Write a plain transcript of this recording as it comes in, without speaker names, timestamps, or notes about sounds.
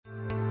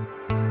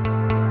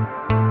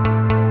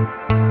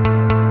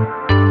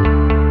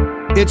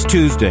It's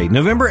Tuesday,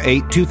 November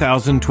 8,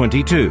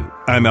 2022.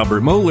 I'm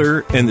Albert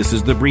Mohler, and this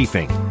is The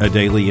Briefing, a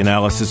daily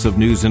analysis of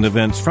news and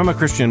events from a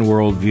Christian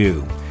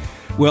worldview.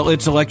 Well,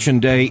 it's Election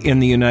Day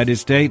in the United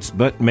States,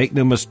 but make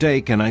no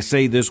mistake, and I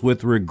say this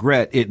with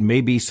regret, it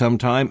may be some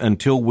time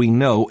until we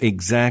know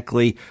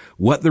exactly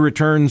what the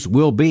returns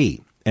will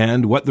be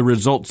and what the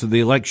results of the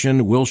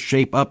election will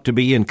shape up to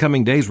be in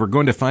coming days. We're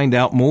going to find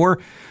out more,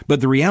 but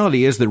the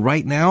reality is that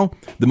right now,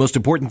 the most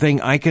important thing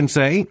I can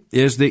say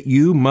is that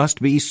you must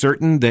be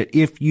certain that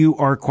if you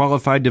are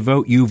qualified to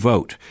vote, you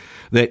vote.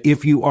 That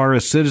if you are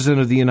a citizen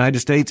of the United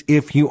States,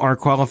 if you are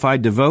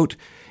qualified to vote,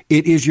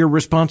 it is your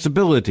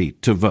responsibility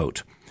to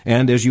vote.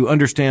 And as you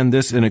understand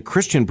this in a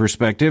Christian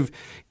perspective,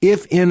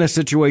 if in a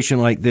situation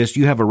like this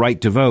you have a right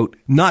to vote,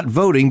 not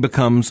voting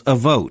becomes a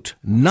vote.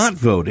 Not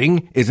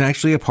voting is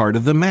actually a part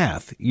of the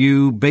math.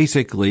 You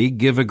basically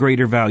give a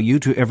greater value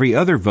to every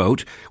other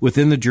vote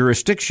within the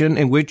jurisdiction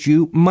in which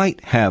you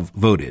might have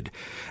voted.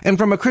 And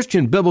from a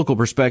Christian biblical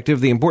perspective,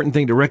 the important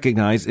thing to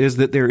recognize is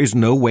that there is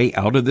no way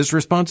out of this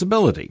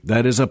responsibility.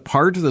 That is a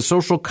part of the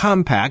social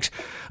compact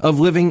of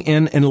living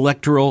in an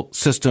electoral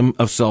system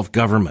of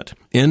self-government.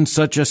 In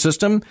such a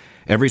system,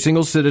 every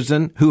single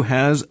citizen who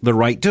has the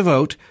right to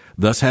vote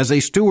thus has a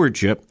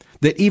stewardship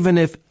that even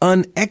if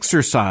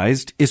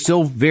unexercised is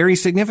still very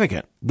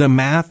significant. The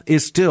math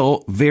is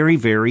still very,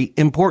 very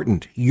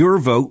important. Your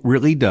vote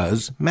really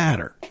does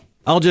matter.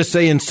 I'll just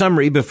say in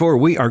summary, before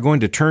we are going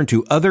to turn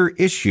to other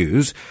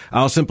issues,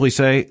 I'll simply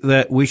say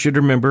that we should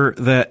remember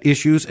that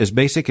issues as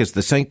basic as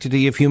the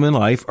sanctity of human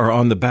life are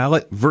on the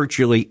ballot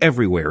virtually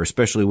everywhere,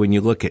 especially when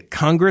you look at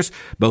Congress,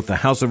 both the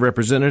House of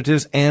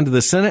Representatives and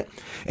the Senate,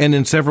 and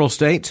in several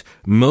states.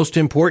 Most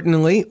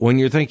importantly, when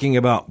you're thinking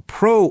about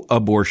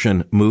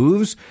pro-abortion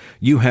moves,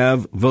 you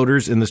have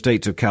voters in the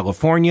states of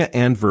California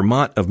and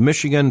Vermont of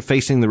Michigan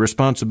facing the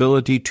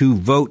responsibility to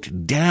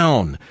vote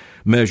down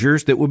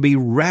measures that would be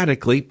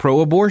radically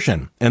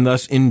pro-abortion and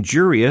thus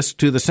injurious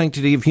to the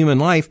sanctity of human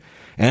life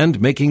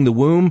and making the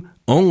womb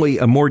only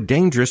a more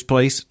dangerous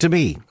place to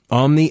be.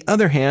 On the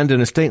other hand, in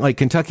a state like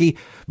Kentucky,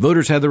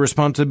 voters have the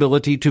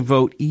responsibility to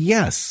vote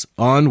yes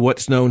on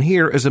what's known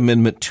here as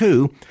Amendment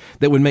 2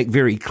 that would make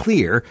very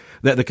clear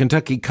that the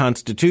Kentucky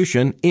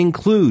Constitution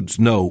includes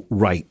no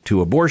right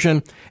to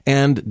abortion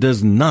and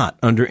does not,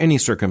 under any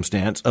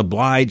circumstance,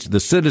 oblige the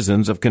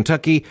citizens of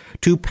Kentucky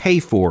to pay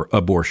for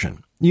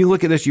abortion. You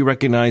look at this, you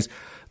recognize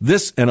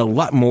this and a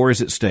lot more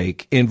is at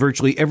stake in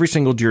virtually every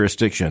single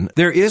jurisdiction.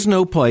 There is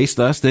no place,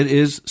 thus, that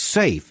is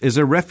safe, is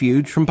a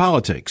refuge from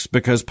politics,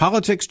 because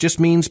politics just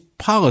means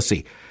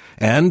policy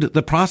and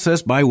the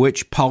process by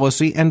which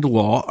policy and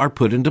law are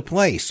put into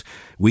place.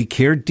 We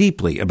care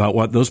deeply about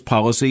what those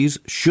policies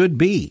should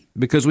be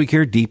because we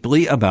care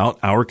deeply about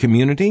our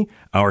community,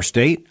 our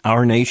state,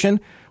 our nation.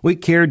 We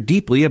care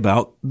deeply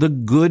about the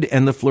good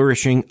and the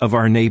flourishing of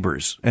our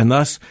neighbors, and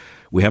thus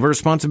we have a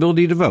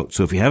responsibility to vote.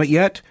 So if you haven't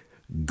yet,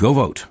 go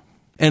vote.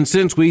 And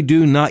since we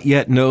do not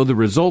yet know the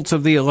results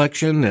of the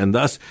election, and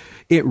thus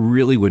it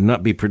really would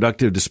not be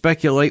productive to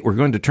speculate, we're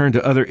going to turn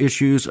to other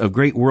issues of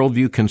great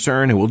worldview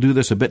concern, and we'll do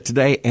this a bit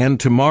today and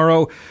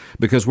tomorrow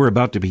because we're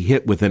about to be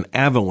hit with an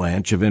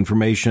avalanche of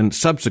information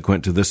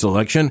subsequent to this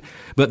election.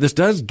 But this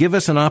does give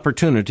us an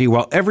opportunity,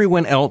 while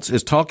everyone else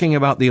is talking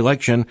about the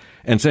election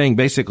and saying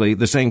basically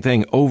the same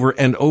thing over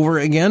and over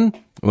again,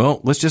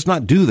 well, let's just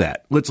not do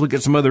that. Let's look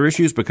at some other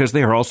issues because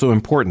they are also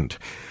important.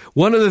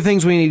 One of the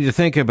things we need to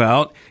think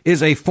about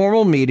is a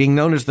formal meeting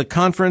known as the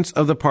Conference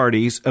of the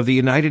Parties of the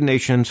United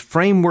Nations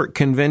Framework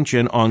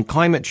Convention on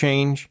Climate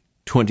Change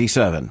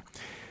 27.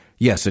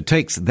 Yes, it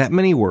takes that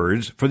many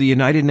words for the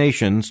United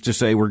Nations to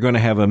say we're going to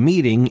have a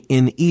meeting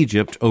in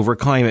Egypt over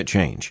climate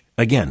change.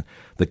 Again,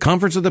 the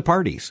Conference of the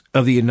Parties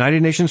of the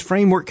United Nations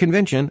Framework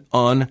Convention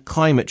on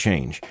Climate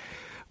Change.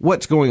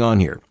 What's going on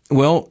here?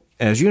 Well,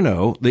 as you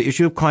know, the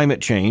issue of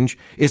climate change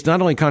is not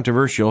only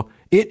controversial,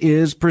 it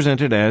is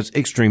presented as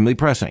extremely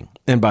pressing.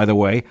 And by the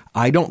way,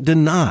 I don't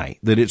deny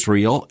that it's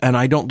real, and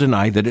I don't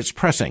deny that it's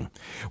pressing.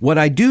 What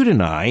I do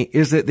deny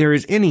is that there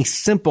is any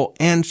simple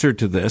answer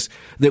to this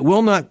that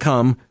will not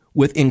come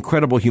with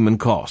incredible human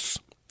costs.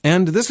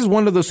 And this is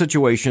one of those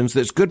situations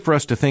that's good for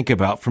us to think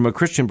about from a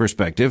Christian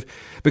perspective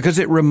because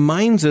it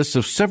reminds us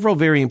of several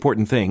very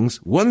important things.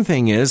 One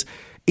thing is,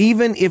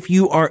 even if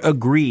you are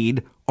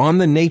agreed on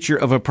the nature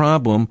of a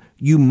problem,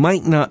 you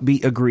might not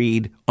be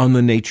agreed on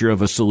the nature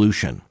of a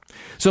solution.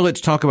 So let's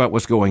talk about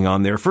what's going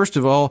on there. First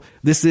of all,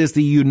 this is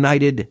the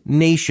United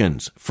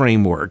Nations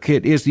framework.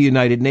 It is the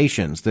United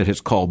Nations that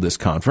has called this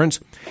conference.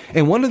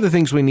 And one of the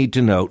things we need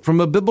to note from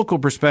a biblical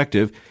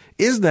perspective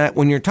is that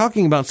when you're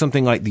talking about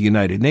something like the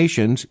United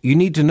Nations, you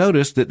need to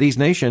notice that these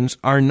nations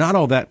are not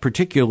all that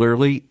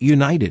particularly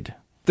united.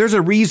 There's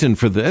a reason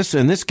for this,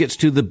 and this gets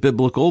to the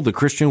biblical, the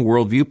Christian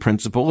worldview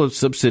principle of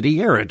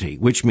subsidiarity,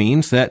 which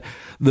means that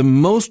the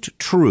most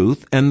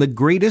truth and the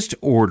greatest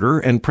order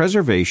and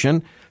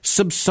preservation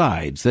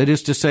subsides. That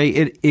is to say,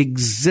 it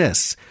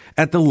exists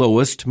at the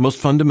lowest, most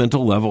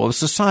fundamental level of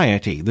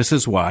society. This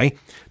is why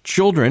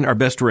children are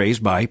best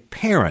raised by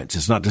parents.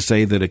 It's not to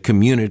say that a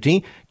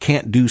community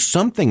can't do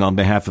something on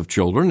behalf of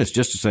children. It's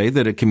just to say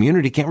that a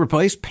community can't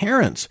replace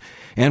parents.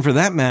 And for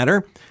that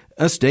matter,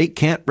 a state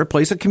can't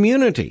replace a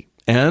community.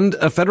 And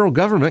a federal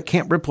government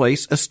can't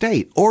replace a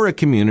state or a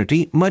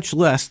community, much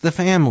less the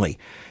family.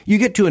 You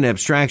get to an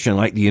abstraction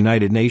like the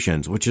United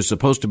Nations, which is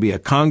supposed to be a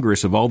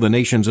congress of all the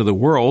nations of the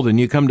world, and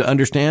you come to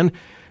understand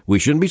we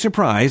shouldn't be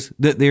surprised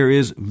that there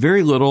is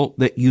very little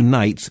that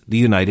unites the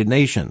United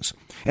Nations.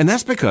 And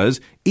that's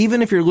because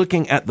even if you're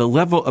looking at the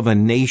level of a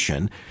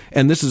nation,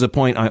 and this is a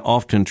point I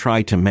often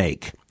try to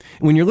make,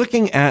 when you're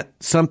looking at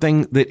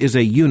something that is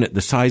a unit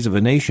the size of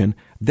a nation,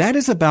 that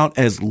is about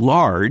as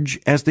large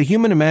as the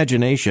human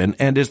imagination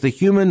and as the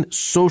human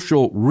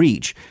social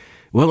reach.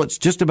 Well, it's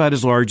just about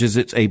as large as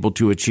it's able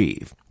to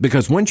achieve.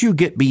 Because once you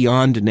get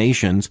beyond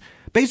nations,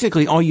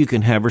 basically all you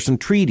can have are some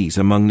treaties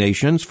among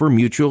nations for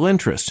mutual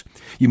interests.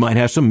 You might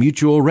have some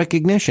mutual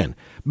recognition.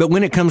 But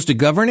when it comes to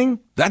governing,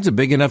 that's a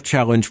big enough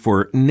challenge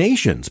for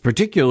nations,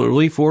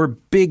 particularly for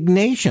big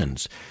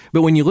nations.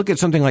 But when you look at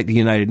something like the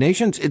United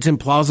Nations, it's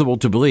implausible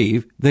to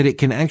believe that it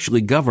can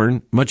actually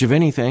govern much of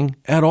anything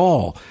at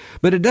all.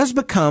 But it does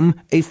become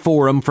a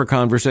forum for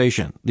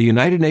conversation. The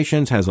United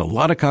Nations has a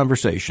lot of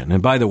conversation.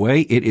 And by the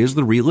way, it is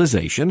the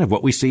realization of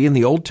what we see in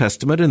the Old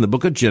Testament in the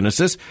book of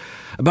Genesis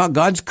about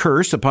God's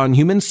curse upon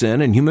human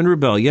sin and human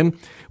rebellion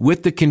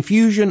with the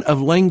confusion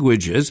of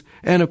languages.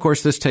 And of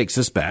course, this takes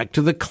us back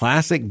to the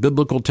classic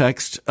biblical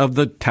text of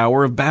the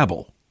Tower of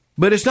Babel.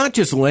 But it's not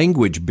just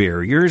language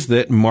barriers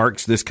that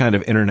marks this kind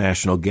of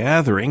international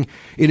gathering.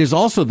 It is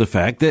also the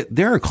fact that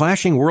there are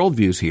clashing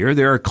worldviews here.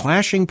 There are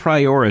clashing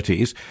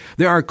priorities.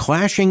 There are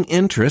clashing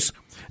interests.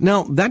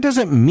 Now, that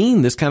doesn't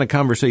mean this kind of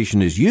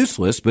conversation is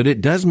useless, but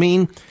it does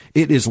mean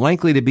it is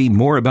likely to be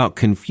more about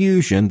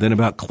confusion than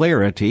about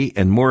clarity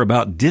and more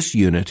about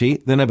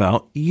disunity than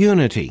about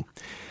unity.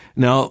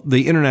 Now,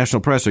 the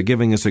international press are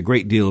giving us a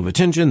great deal of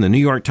attention. The New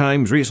York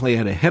Times recently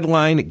had a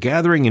headline,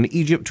 Gathering in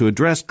Egypt to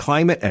Address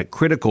Climate at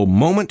Critical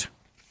Moment.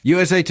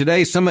 USA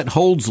Today, Summit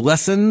Holds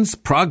Lessons,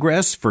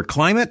 Progress for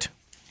Climate.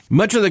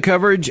 Much of the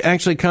coverage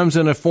actually comes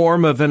in a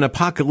form of an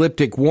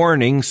apocalyptic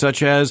warning,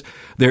 such as,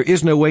 there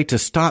is no way to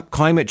stop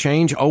climate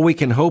change. All we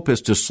can hope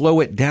is to slow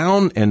it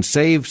down and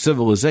save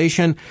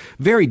civilization.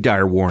 Very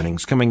dire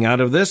warnings coming out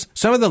of this.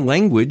 Some of the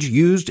language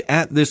used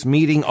at this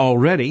meeting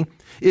already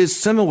is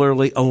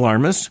similarly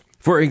alarmist.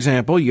 For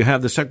example, you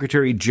have the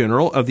Secretary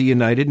General of the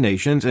United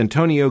Nations,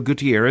 Antonio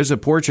Guterres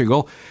of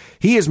Portugal.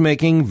 He is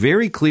making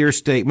very clear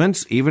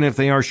statements, even if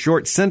they are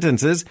short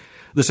sentences.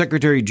 The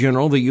Secretary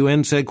General of the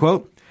UN said,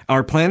 quote,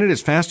 "Our planet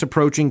is fast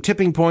approaching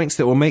tipping points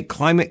that will make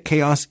climate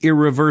chaos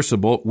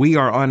irreversible. We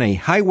are on a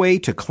highway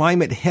to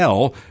climate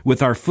hell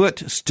with our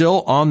foot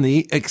still on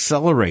the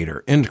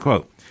accelerator," end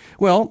quote.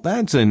 Well,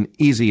 that's an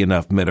easy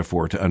enough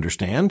metaphor to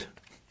understand.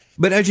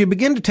 But as you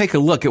begin to take a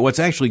look at what's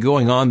actually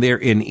going on there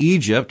in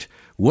Egypt,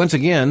 once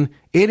again,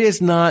 it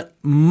is not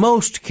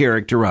most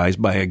characterized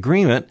by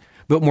agreement,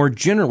 but more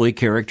generally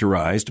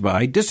characterized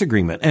by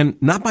disagreement, and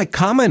not by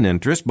common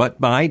interest,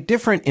 but by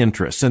different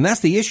interests. And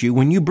that's the issue.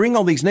 When you bring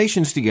all these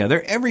nations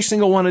together, every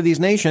single one of these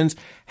nations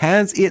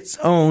has its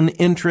own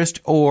interest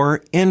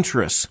or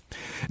interests.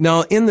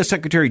 Now, in the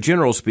Secretary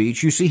General's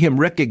speech, you see him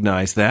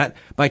recognize that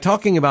by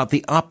talking about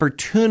the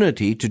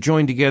opportunity to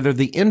join together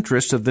the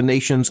interests of the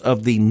nations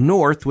of the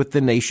North with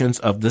the nations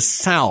of the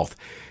South.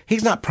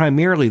 He's not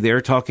primarily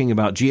there talking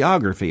about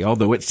geography,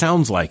 although it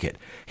sounds like it.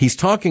 He's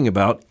talking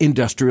about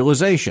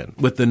industrialization,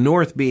 with the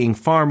North being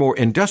far more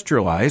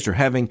industrialized or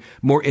having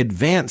more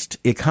advanced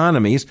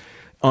economies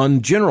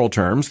on general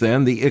terms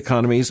than the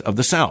economies of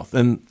the South.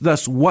 And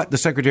thus what the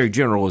Secretary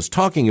General is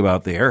talking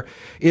about there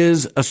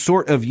is a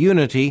sort of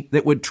unity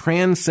that would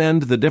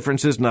transcend the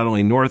differences not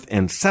only North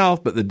and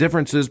South, but the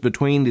differences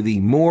between the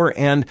more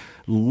and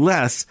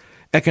less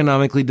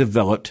economically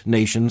developed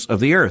nations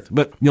of the earth.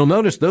 But you'll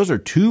notice those are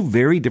two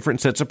very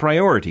different sets of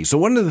priorities. So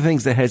one of the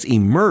things that has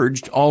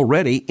emerged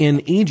already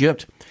in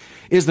Egypt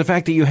is the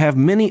fact that you have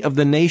many of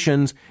the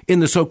nations in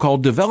the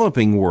so-called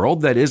developing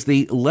world, that is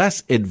the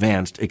less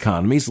advanced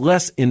economies,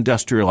 less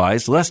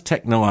industrialized, less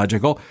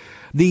technological.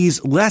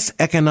 These less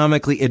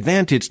economically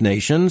advantaged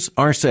nations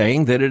are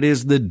saying that it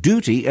is the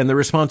duty and the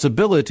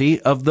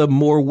responsibility of the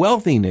more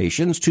wealthy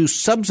nations to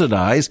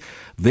subsidize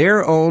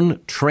their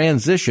own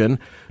transition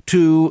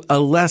to a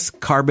less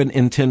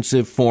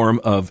carbon-intensive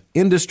form of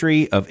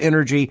industry, of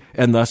energy,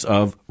 and thus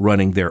of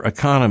running their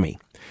economy.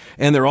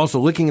 And they're also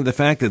looking at the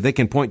fact that they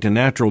can point to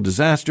natural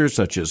disasters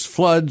such as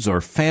floods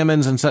or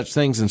famines and such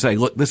things and say,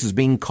 look, this is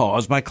being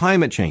caused by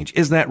climate change.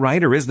 Is that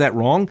right or is that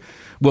wrong?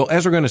 Well,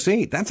 as we're going to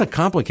see, that's a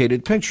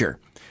complicated picture.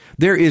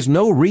 there is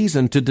no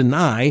reason to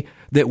deny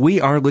that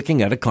we are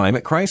looking at a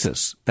climate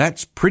crisis.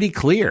 That's pretty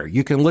clear.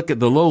 You can look at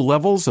the low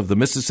levels of the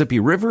Mississippi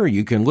River.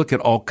 You can look at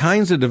all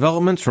kinds of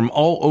developments from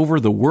all over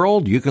the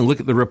world. You can look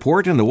at the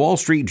report in the Wall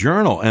Street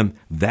Journal. And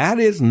that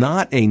is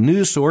not a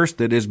news source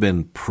that has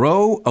been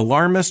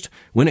pro-alarmist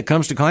when it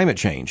comes to climate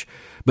change.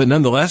 But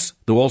nonetheless,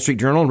 the Wall Street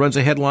Journal runs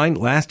a headline,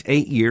 last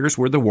 8 years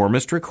were the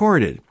warmest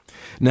recorded.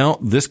 Now,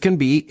 this can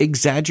be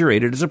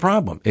exaggerated as a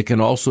problem. It can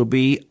also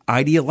be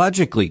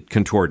ideologically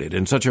contorted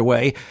in such a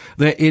way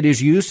that it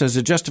is used as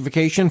a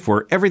justification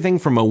for everything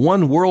from a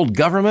one-world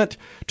government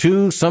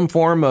to some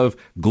form of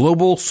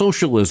global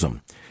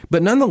socialism.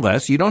 But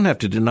nonetheless, you don't have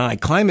to deny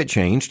climate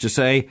change to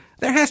say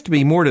there has to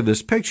be more to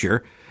this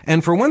picture.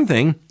 And for one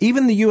thing,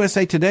 even the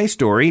USA Today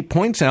story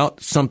points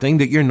out something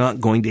that you're not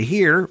going to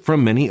hear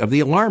from many of the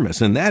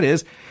alarmists, and that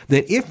is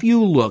that if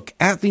you look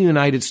at the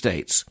United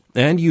States,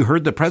 and you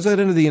heard the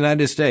President of the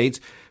United States,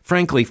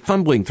 frankly,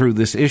 fumbling through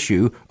this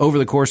issue over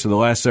the course of the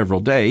last several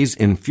days,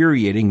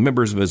 infuriating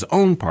members of his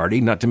own party,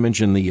 not to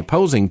mention the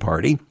opposing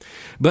party.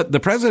 But the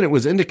President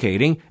was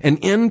indicating an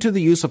end to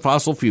the use of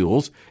fossil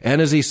fuels, and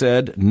as he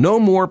said, no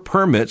more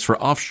permits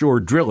for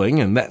offshore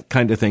drilling and that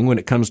kind of thing when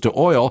it comes to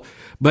oil.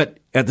 But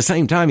at the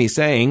same time, he's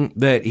saying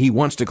that he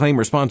wants to claim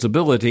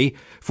responsibility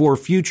for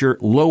future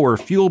lower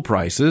fuel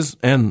prices,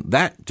 and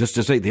that, just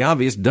to state the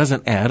obvious,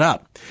 doesn't add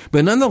up.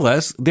 But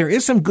nonetheless, there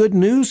is some good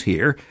news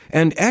here,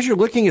 and as you're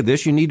looking at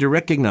this, you need to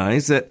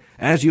recognize that,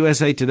 as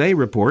USA Today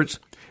reports,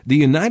 the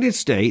United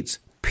States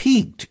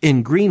peaked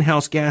in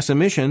greenhouse gas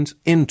emissions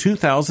in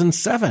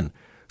 2007.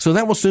 So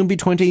that will soon be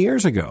 20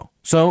 years ago.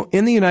 So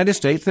in the United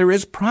States, there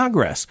is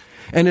progress.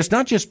 And it's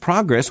not just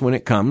progress when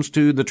it comes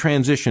to the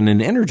transition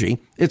in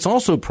energy. It's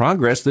also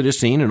progress that is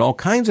seen in all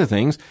kinds of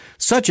things,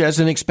 such as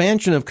an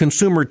expansion of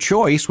consumer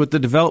choice with the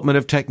development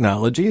of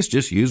technologies.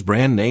 Just use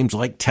brand names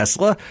like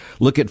Tesla.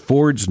 Look at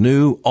Ford's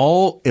new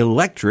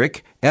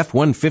all-electric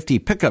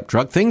F-150 pickup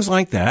truck, things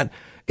like that.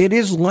 It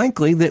is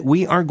likely that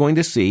we are going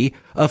to see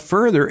a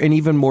further and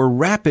even more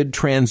rapid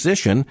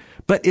transition,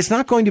 but it's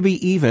not going to be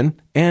even,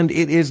 and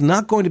it is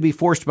not going to be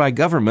forced by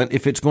government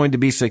if it's going to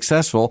be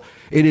successful.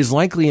 It is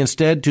likely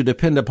instead to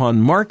depend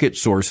upon market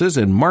sources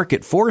and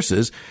market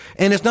forces,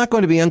 and it's not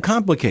going to be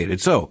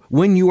uncomplicated. So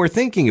when you are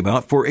thinking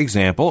about, for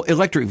example,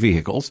 electric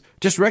vehicles,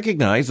 just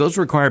recognize those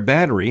require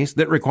batteries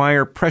that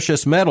require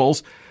precious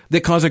metals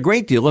that cause a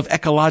great deal of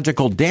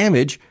ecological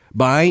damage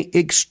by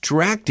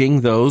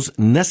extracting those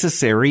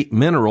necessary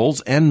minerals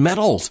and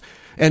metals.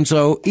 And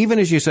so even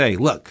as you say,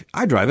 look,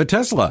 I drive a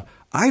Tesla,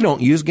 I don't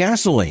use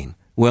gasoline.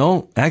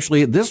 Well,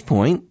 actually at this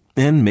point,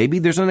 and maybe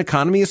there's an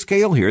economy of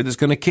scale here that's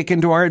going to kick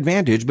into our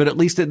advantage, but at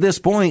least at this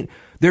point,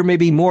 there may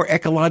be more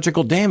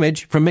ecological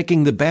damage from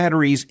making the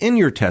batteries in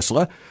your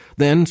Tesla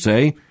than,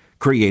 say,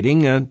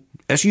 creating an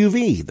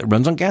SUV that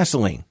runs on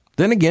gasoline.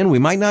 Then again, we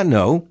might not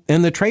know,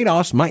 and the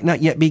trade-offs might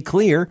not yet be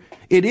clear.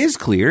 It is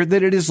clear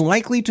that it is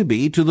likely to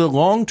be to the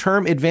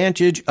long-term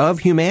advantage of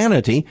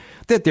humanity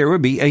that there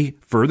would be a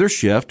further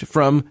shift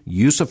from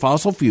use of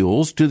fossil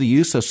fuels to the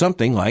use of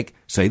something like,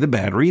 say, the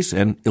batteries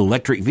and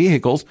electric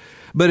vehicles.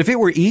 But if it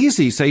were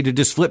easy, say, to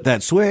just flip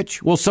that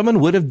switch, well,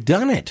 someone would have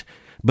done it.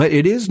 But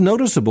it is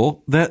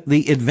noticeable that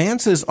the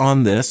advances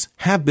on this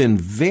have been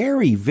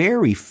very,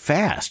 very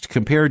fast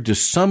compared to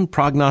some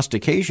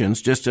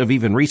prognostications just of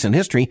even recent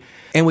history.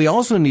 And we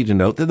also need to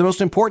note that the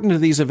most important of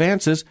these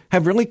advances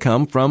have really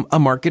come from a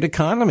market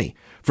economy,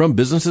 from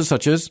businesses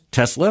such as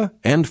Tesla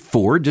and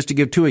Ford, just to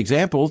give two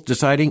examples,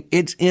 deciding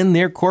it's in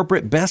their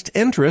corporate best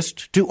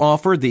interest to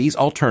offer these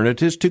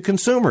alternatives to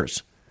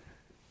consumers.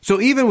 So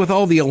even with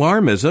all the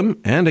alarmism,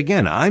 and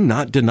again, I'm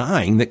not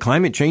denying that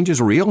climate change is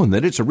real and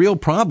that it's a real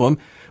problem,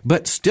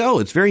 but still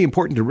it's very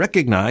important to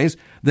recognize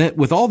that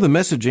with all the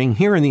messaging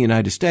here in the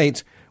United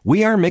States,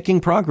 we are making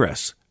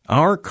progress.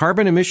 Our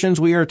carbon emissions,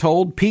 we are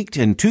told, peaked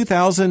in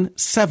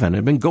 2007 and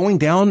have been going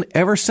down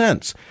ever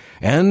since.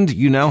 And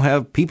you now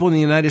have people in the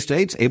United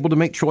States able to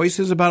make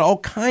choices about all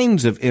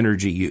kinds of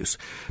energy use.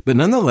 But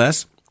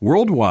nonetheless,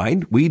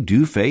 worldwide, we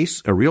do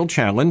face a real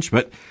challenge,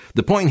 but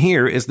the point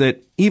here is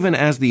that even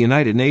as the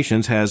United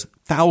Nations has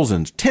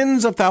thousands,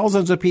 tens of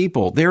thousands of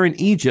people there in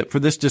Egypt for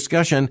this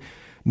discussion,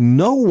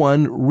 no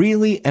one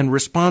really and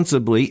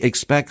responsibly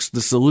expects the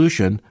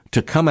solution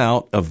to come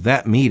out of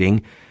that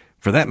meeting.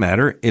 For that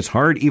matter, it's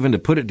hard even to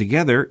put it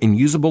together in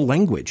usable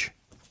language.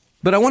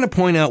 But I want to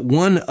point out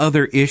one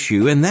other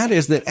issue, and that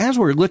is that as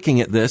we're looking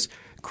at this,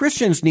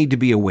 Christians need to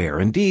be aware.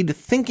 Indeed,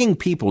 thinking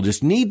people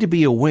just need to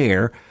be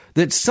aware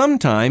that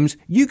sometimes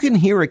you can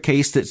hear a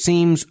case that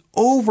seems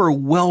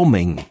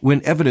overwhelming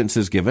when evidence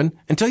is given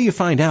until you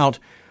find out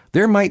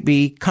there might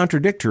be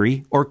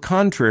contradictory or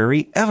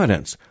contrary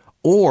evidence,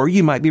 or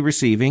you might be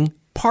receiving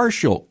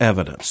partial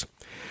evidence.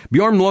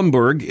 Bjorn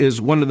Lomborg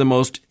is one of the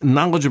most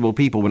knowledgeable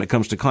people when it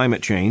comes to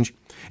climate change.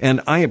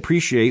 And I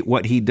appreciate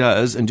what he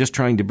does and just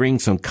trying to bring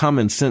some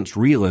common sense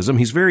realism.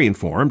 He's very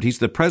informed. He's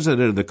the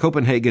president of the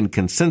Copenhagen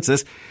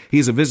Consensus.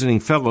 He's a visiting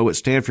fellow at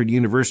Stanford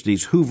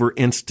University's Hoover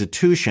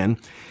Institution.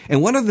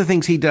 And one of the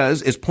things he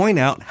does is point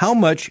out how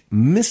much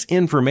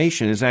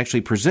misinformation is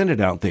actually presented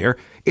out there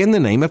in the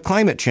name of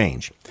climate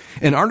change.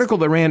 An article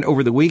that ran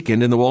over the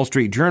weekend in the Wall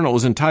Street Journal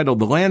is entitled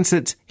The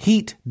Lancet's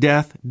Heat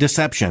Death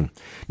Deception.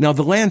 Now,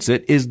 The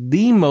Lancet is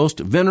the most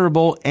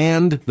venerable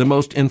and the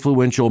most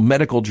influential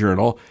medical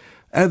journal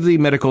of the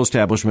medical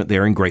establishment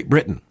there in Great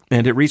Britain.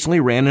 And it recently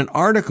ran an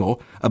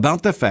article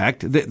about the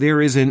fact that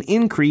there is an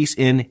increase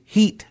in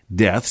heat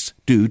deaths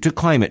due to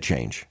climate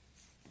change.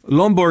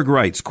 Lomborg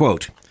writes,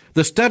 quote,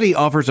 "The study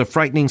offers a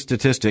frightening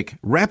statistic.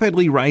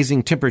 Rapidly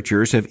rising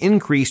temperatures have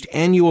increased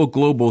annual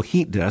global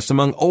heat deaths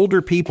among older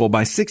people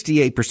by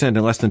 68%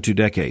 in less than 2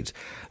 decades.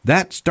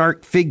 That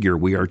stark figure,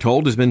 we are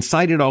told, has been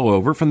cited all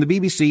over, from the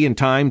BBC and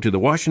Time to the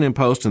Washington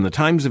Post and the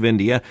Times of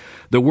India,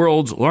 the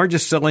world's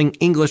largest-selling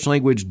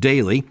English-language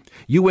daily.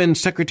 UN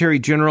Secretary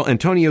General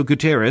Antonio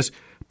Guterres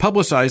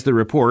publicized the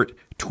report,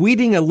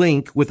 tweeting a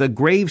link with a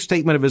grave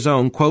statement of his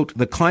own, quote,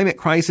 'The climate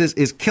crisis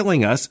is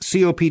killing us.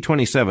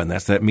 COP27,'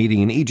 that's that meeting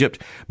in Egypt,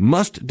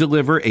 'must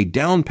deliver a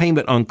down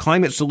payment on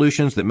climate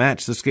solutions that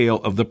match the scale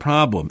of the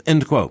problem,'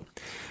 end quote."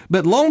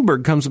 But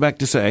Lomborg comes back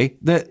to say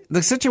that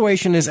the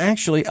situation is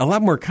actually a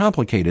lot more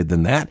complicated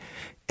than that.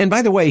 And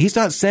by the way, he's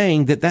not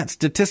saying that that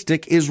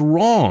statistic is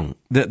wrong,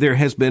 that there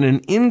has been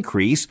an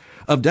increase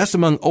of deaths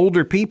among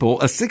older people,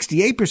 a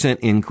 68%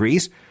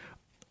 increase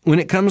when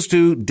it comes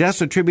to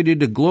deaths attributed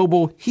to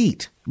global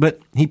heat. But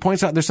he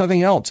points out there's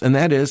something else, and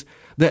that is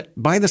that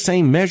by the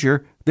same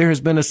measure, there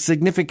has been a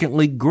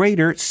significantly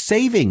greater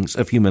savings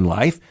of human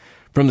life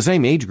from the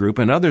same age group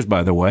and others,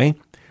 by the way,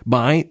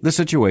 by the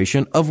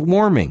situation of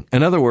warming.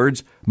 In other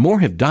words, more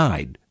have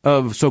died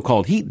of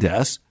so-called heat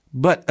deaths,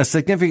 but a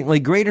significantly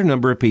greater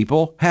number of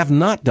people have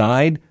not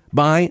died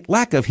by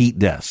lack of heat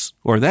deaths,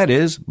 or that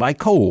is, by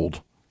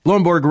cold.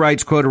 Lomborg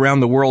writes, quote, "Around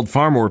the world,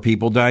 far more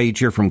people die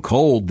each year from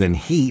cold than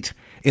heat.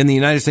 In the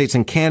United States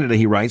and Canada,"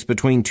 he writes,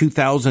 "between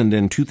 2000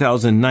 and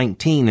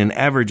 2019, an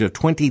average of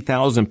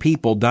 20,000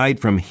 people died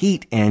from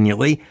heat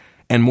annually,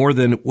 and more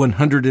than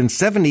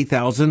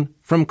 170,000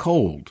 from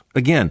cold."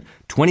 Again,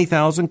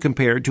 20,000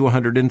 compared to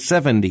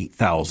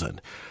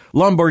 170,000.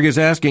 Lomborg is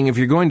asking, if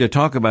you're going to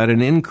talk about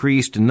an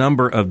increased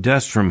number of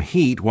deaths from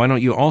heat, why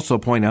don't you also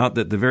point out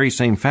that the very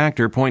same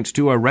factor points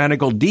to a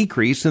radical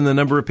decrease in the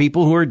number of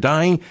people who are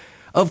dying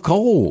of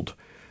cold?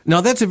 Now,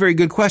 that's a very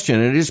good question,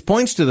 and it just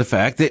points to the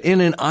fact that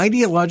in an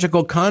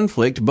ideological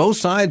conflict, both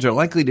sides are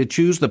likely to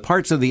choose the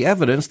parts of the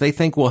evidence they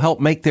think will help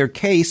make their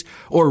case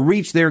or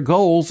reach their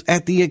goals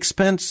at the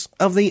expense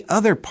of the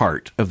other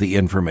part of the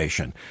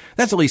information.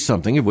 That's at least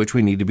something of which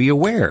we need to be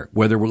aware,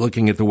 whether we're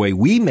looking at the way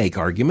we make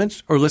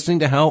arguments or listening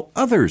to how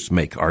others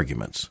make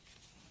arguments.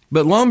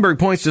 But Lomborg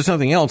points to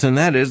something else, and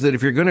that is that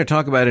if you're going to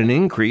talk about an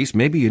increase,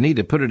 maybe you need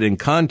to put it in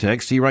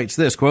context. He writes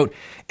this, quote,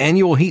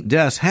 "Annual heat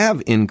deaths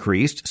have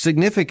increased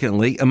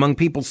significantly among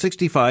people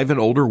 65 and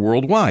older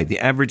worldwide. The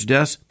average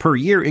deaths per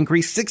year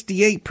increased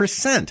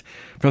 68%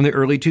 from the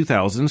early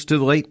 2000s to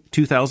the late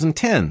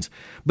 2010s.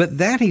 But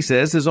that," he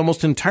says, "is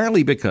almost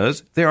entirely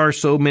because there are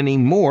so many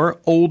more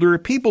older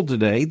people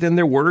today than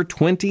there were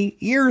 20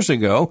 years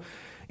ago,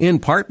 in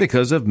part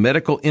because of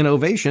medical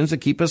innovations that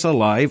keep us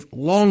alive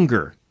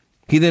longer."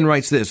 He then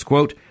writes this,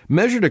 quote,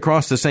 "Measured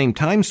across the same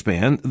time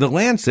span, The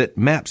Lancet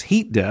maps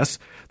heat deaths.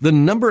 The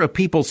number of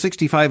people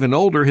 65 and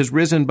older has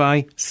risen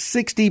by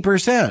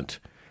 60%.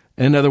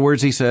 In other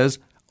words, he says,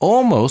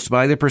 almost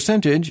by the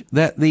percentage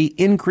that the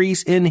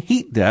increase in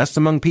heat deaths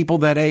among people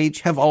that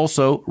age have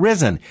also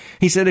risen.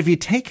 He said if you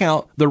take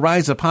out the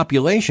rise of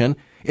population,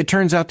 it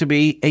turns out to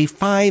be a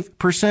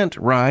 5%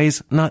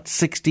 rise, not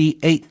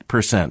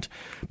 68%.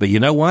 But you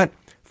know what?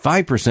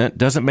 5%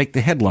 doesn't make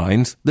the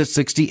headlines that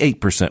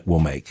 68% will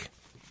make.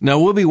 Now,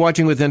 we'll be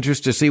watching with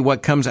interest to see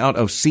what comes out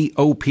of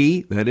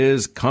COP, that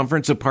is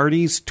Conference of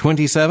Parties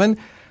 27.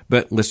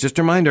 But let's just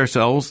remind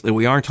ourselves that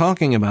we are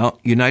talking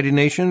about United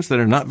Nations that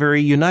are not very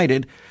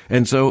united.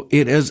 And so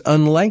it is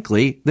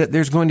unlikely that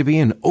there's going to be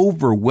an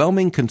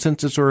overwhelming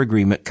consensus or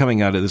agreement coming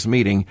out of this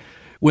meeting.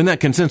 When that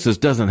consensus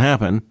doesn't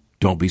happen,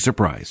 don't be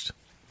surprised.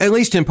 At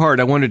least in part,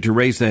 I wanted to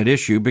raise that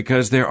issue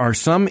because there are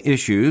some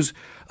issues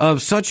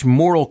of such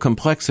moral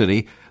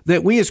complexity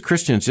that we as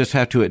Christians just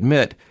have to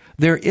admit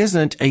there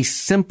isn't a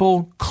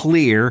simple,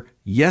 clear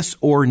yes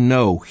or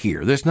no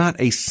here. There's not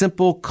a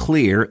simple,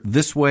 clear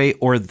this way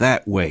or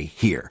that way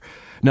here.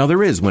 Now,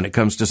 there is when it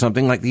comes to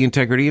something like the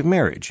integrity of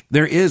marriage.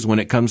 There is when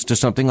it comes to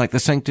something like the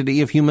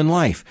sanctity of human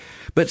life.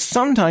 But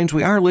sometimes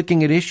we are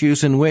looking at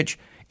issues in which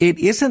it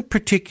isn't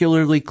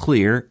particularly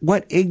clear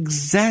what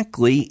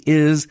exactly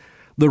is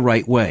the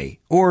right way.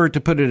 Or to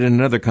put it in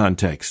another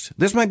context,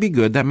 this might be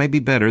good, that might be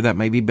better, that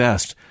might be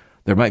best.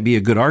 There might be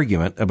a good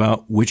argument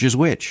about which is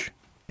which.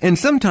 And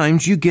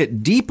sometimes you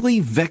get deeply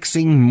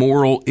vexing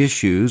moral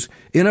issues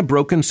in a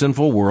broken,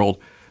 sinful world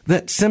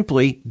that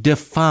simply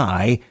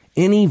defy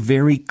any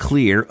very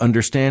clear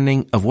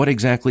understanding of what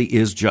exactly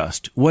is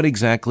just, what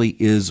exactly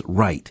is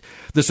right.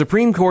 The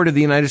Supreme Court of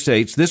the United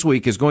States this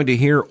week is going to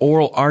hear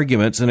oral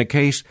arguments in a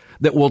case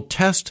that will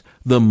test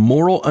the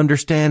moral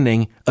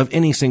understanding of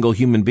any single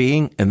human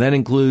being, and that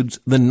includes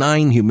the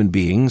 9 human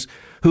beings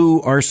who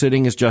are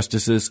sitting as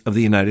justices of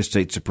the United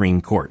States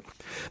Supreme Court.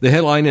 The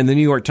headline in the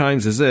New York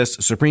Times is this: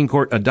 Supreme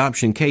Court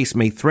adoption case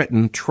may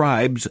threaten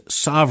tribes'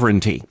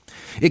 sovereignty.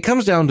 It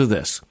comes down to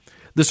this.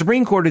 The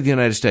Supreme Court of the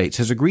United States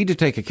has agreed to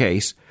take a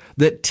case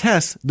that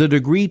tests the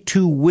degree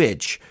to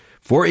which,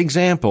 for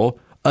example,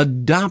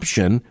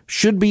 adoption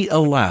should be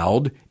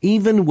allowed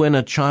even when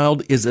a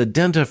child is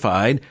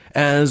identified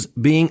as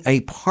being a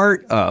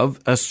part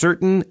of a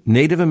certain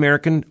Native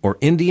American or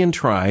Indian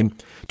tribe.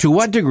 To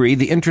what degree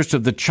the interest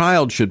of the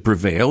child should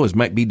prevail as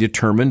might be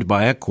determined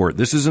by a court.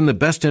 This is in the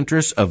best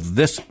interest of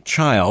this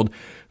child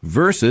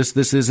versus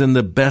this is in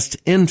the best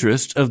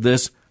interest of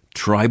this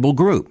tribal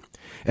group.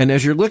 And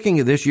as you're looking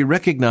at this, you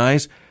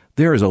recognize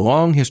there is a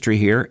long history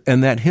here,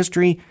 and that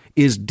history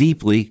is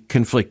deeply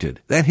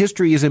conflicted. That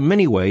history is in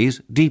many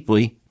ways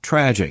deeply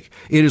tragic.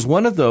 It is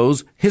one of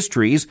those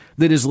histories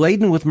that is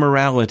laden with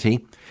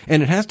morality,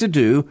 and it has to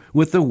do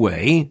with the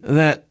way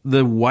that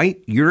the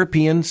white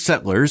European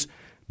settlers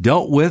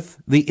dealt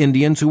with the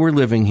Indians who were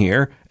living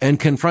here and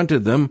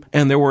confronted them,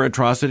 and there were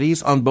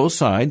atrocities on both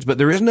sides, but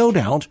there is no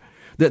doubt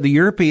that the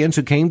Europeans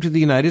who came to the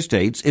United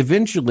States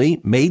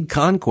eventually made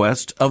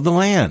conquest of the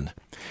land.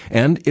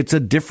 And it's a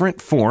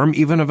different form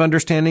even of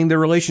understanding the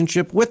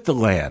relationship with the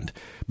land.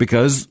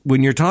 Because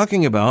when you're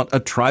talking about a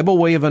tribal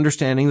way of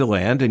understanding the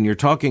land, and you're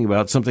talking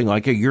about something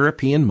like a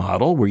European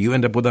model where you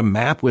end up with a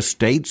map with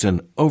states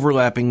and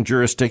overlapping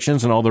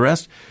jurisdictions and all the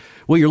rest,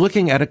 well, you're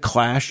looking at a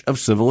clash of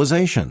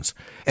civilizations.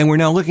 And we're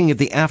now looking at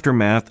the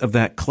aftermath of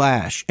that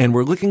clash. And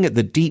we're looking at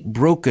the deep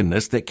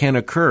brokenness that can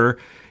occur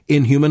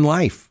in human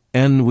life.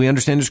 And we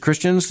understand as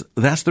Christians,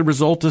 that's the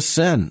result of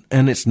sin.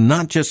 And it's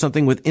not just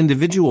something with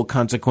individual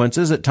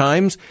consequences. At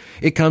times,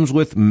 it comes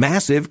with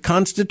massive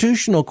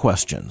constitutional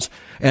questions.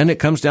 And it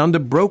comes down to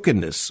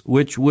brokenness,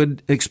 which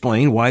would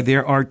explain why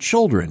there are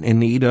children in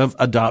need of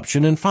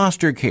adoption and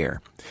foster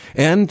care.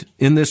 And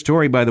in this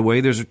story, by the way,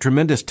 there's a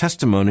tremendous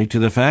testimony to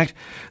the fact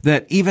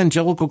that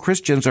evangelical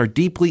Christians are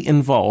deeply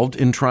involved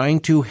in trying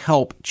to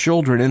help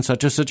children in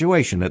such a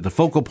situation. At the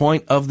focal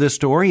point of this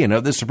story and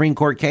of the Supreme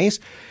Court case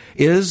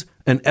is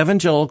an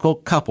evangelical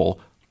couple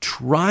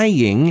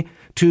trying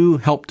to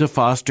help to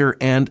foster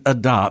and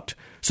adopt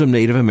some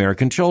Native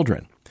American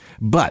children.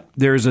 But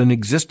there's an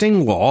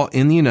existing law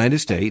in the United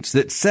States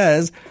that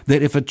says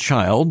that if a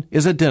child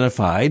is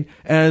identified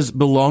as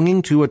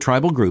belonging to a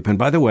tribal group, and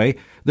by the way,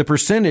 the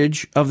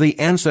percentage of the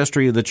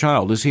ancestry of the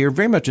child is here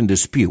very much in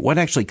dispute, what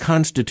actually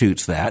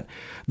constitutes that,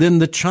 then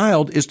the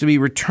child is to be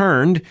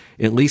returned,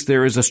 at least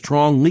there is a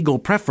strong legal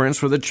preference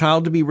for the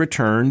child to be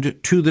returned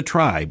to the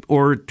tribe,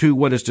 or to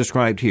what is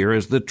described here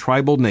as the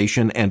tribal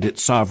nation and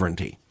its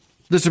sovereignty.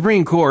 The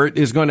Supreme Court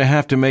is going to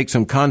have to make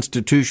some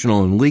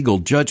constitutional and legal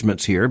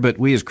judgments here, but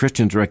we as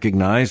Christians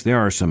recognize there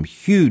are some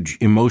huge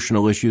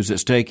emotional issues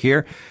at stake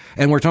here,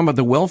 and we're talking about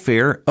the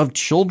welfare of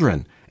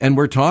children, and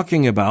we're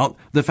talking about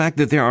the fact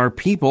that there are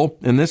people,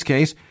 in this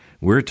case,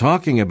 we're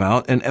talking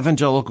about an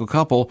evangelical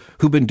couple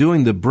who've been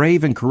doing the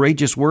brave and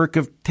courageous work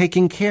of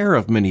taking care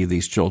of many of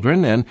these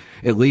children, and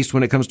at least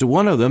when it comes to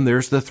one of them,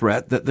 there's the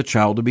threat that the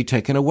child will be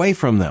taken away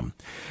from them.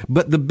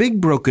 But the big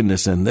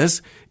brokenness in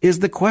this is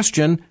the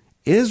question,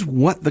 is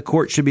what the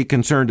court should be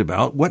concerned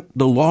about, what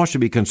the law should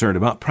be concerned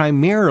about,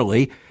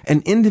 primarily an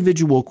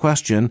individual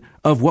question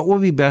of what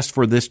would be best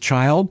for this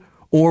child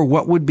or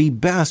what would be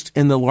best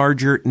in the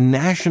larger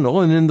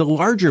national and in the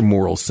larger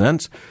moral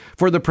sense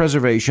for the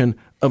preservation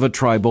of a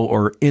tribal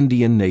or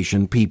Indian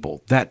nation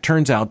people. That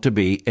turns out to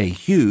be a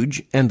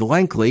huge and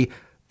likely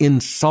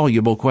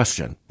insoluble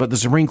question. But the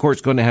Supreme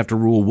Court's going to have to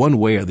rule one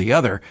way or the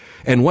other.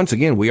 And once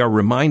again, we are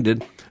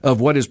reminded of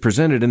what is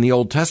presented in the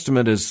Old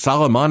Testament as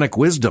Solomonic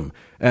wisdom,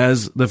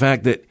 as the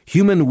fact that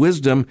human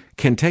wisdom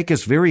can take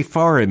us very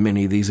far in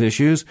many of these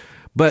issues,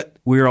 but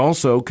we're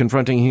also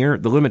confronting here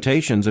the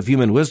limitations of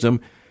human wisdom.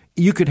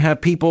 You could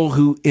have people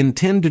who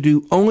intend to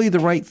do only the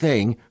right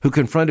thing, who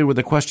confronted with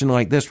a question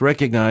like this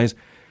recognize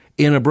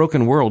in a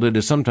broken world it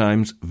is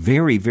sometimes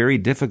very, very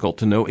difficult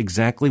to know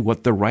exactly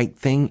what the right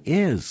thing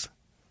is.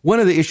 One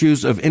of the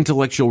issues of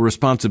intellectual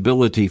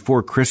responsibility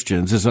for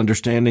Christians is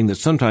understanding that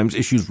sometimes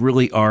issues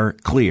really are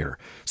clear,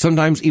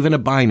 sometimes even a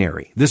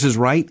binary. This is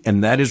right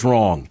and that is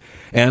wrong.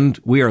 And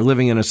we are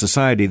living in a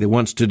society that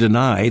wants to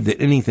deny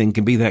that anything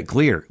can be that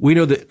clear. We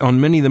know that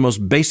on many of the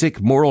most basic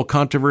moral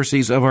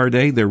controversies of our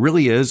day, there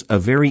really is a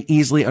very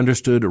easily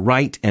understood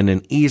right and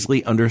an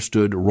easily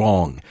understood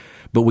wrong.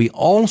 But we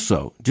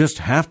also just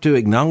have to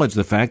acknowledge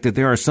the fact that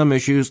there are some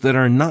issues that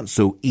are not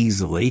so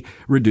easily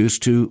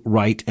reduced to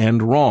right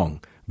and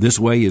wrong. This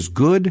way is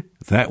good,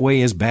 that way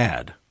is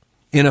bad.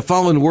 In a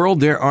fallen world,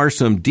 there are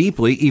some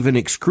deeply, even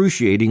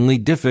excruciatingly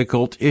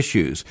difficult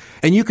issues.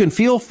 And you can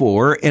feel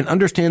for and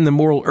understand the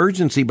moral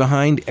urgency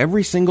behind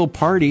every single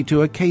party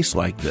to a case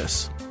like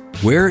this.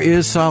 Where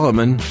is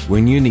Solomon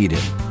when you need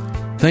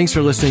him? Thanks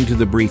for listening to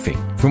The Briefing.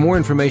 For more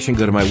information,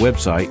 go to my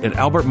website at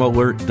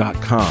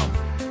albertmohler.com.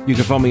 You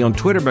can follow me on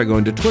Twitter by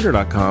going to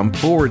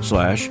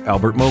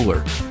twitter.com/Albert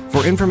Mohler.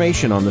 For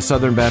information on the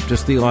Southern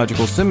Baptist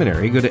Theological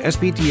Seminary, go to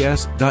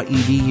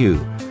sbts.edu.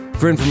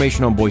 For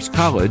information on Boyce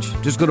College,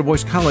 just go to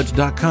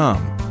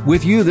boycecollege.com.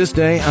 With you this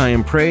day, I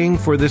am praying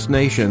for this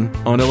nation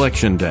on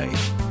Election Day.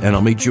 And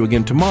I'll meet you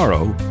again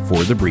tomorrow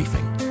for The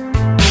Briefing.